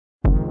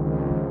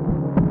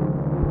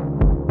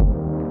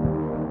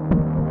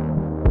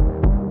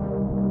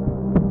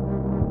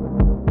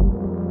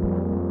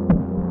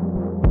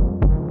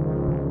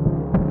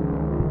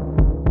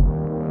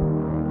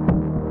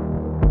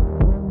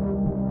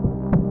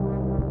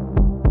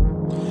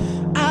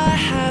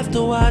have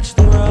to watch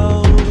the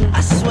road.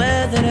 I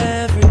swear that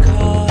every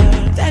car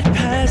that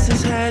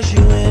passes has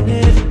you in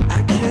it.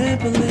 I can't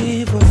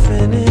believe we're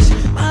finished.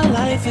 My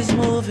life is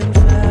moving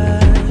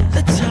fast.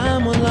 The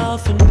time will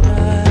often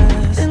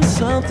pass, and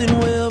something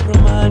will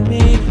remind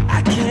me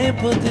I can't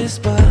put this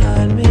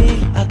behind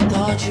me. I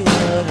thought you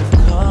would have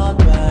called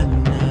by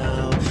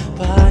now.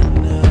 By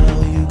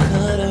now, you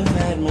could have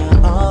had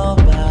my all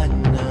by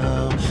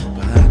now.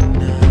 By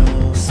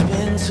now, it's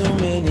been too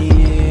many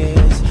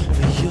years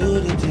for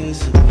you to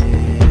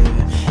disappear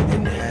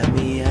and have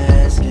me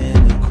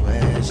asking the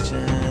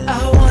question. I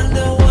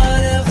wonder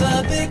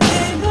whatever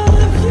became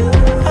of you.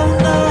 Oh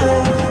no,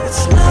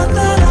 it's not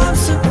that I'm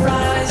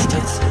surprised.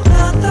 It's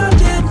not that I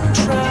didn't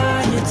try.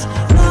 It's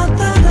not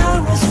that I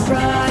was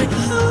fried.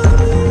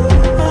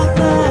 Oh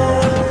no,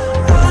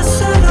 I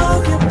said all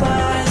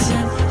goodbyes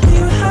and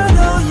you heard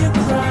all your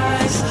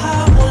cries. I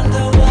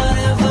wonder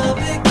whatever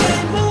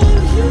became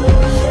of you.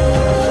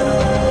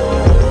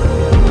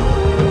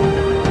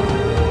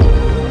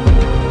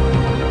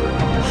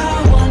 I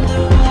wonder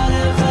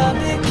whatever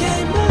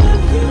became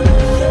of you.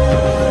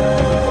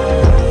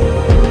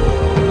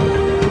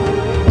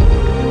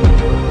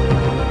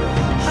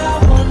 I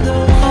wonder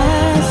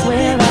I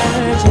swear I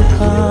heard you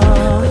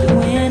call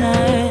when I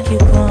heard you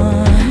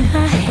gone.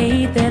 I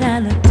hate that I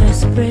look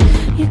desperate.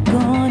 You're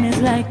gone,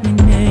 it's like me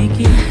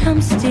naked.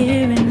 I'm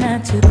steering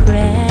not to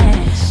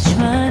crash,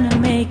 trying to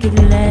make it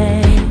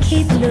last.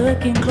 Keep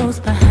looking close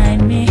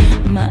behind me,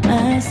 my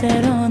eyes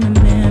set on the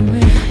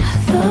memory. I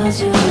thought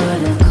you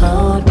would have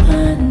called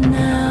by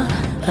now,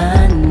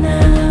 by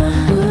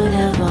now. Would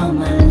have all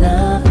my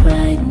love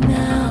right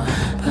now,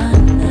 by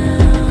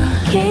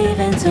now. Gave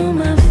into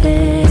my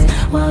face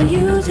while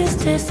you just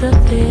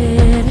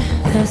disappeared.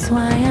 That's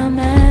why I'm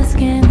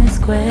asking this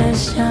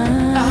question.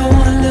 I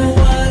wonder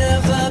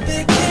whatever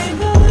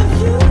became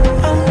of you.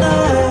 Oh no,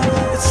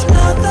 it's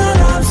not that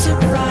I'm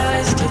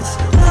surprised. It's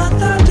not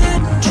that I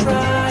didn't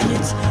try.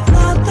 It's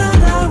not that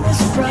I was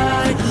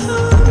fried.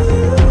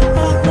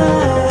 Oh no,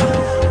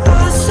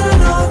 I said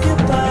all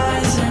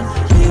goodbyes and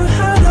you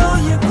heard all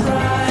your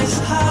cries.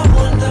 I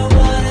wonder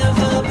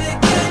whatever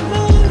became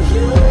of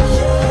you.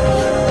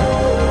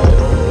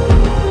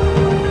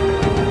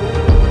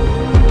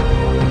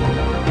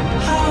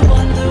 I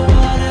wonder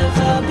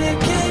whatever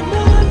became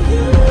of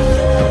you.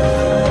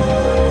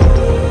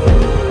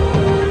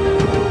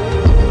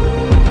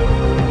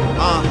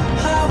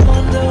 I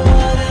wonder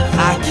whatever. I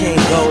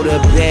can't go to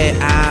bed.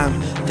 I'm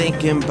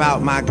thinking about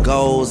my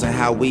goals and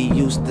how we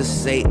used to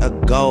say a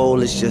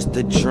goal is just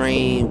a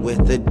dream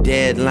with a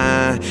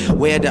deadline.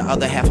 Where'd the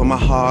other half of my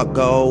heart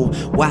go?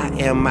 Why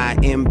am I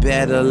in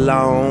bed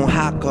alone?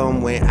 How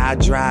come when I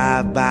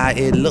drive by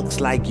it looks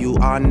like you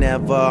are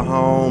never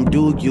home?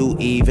 Do you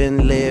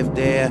even live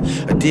there?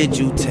 Or did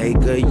you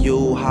take a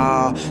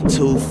U-Haul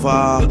too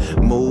far?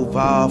 Move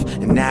off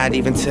and not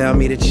even tell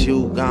me that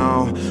you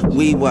gone.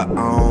 We were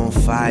on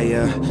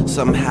fire.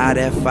 Somehow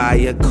that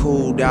fire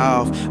cooled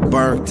off,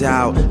 burnt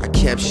out. I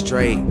kept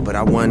straight, but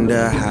I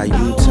wonder how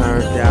you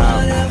turned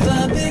out.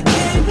 Whatever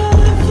became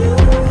of you.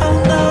 Oh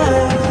no,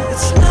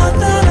 it's not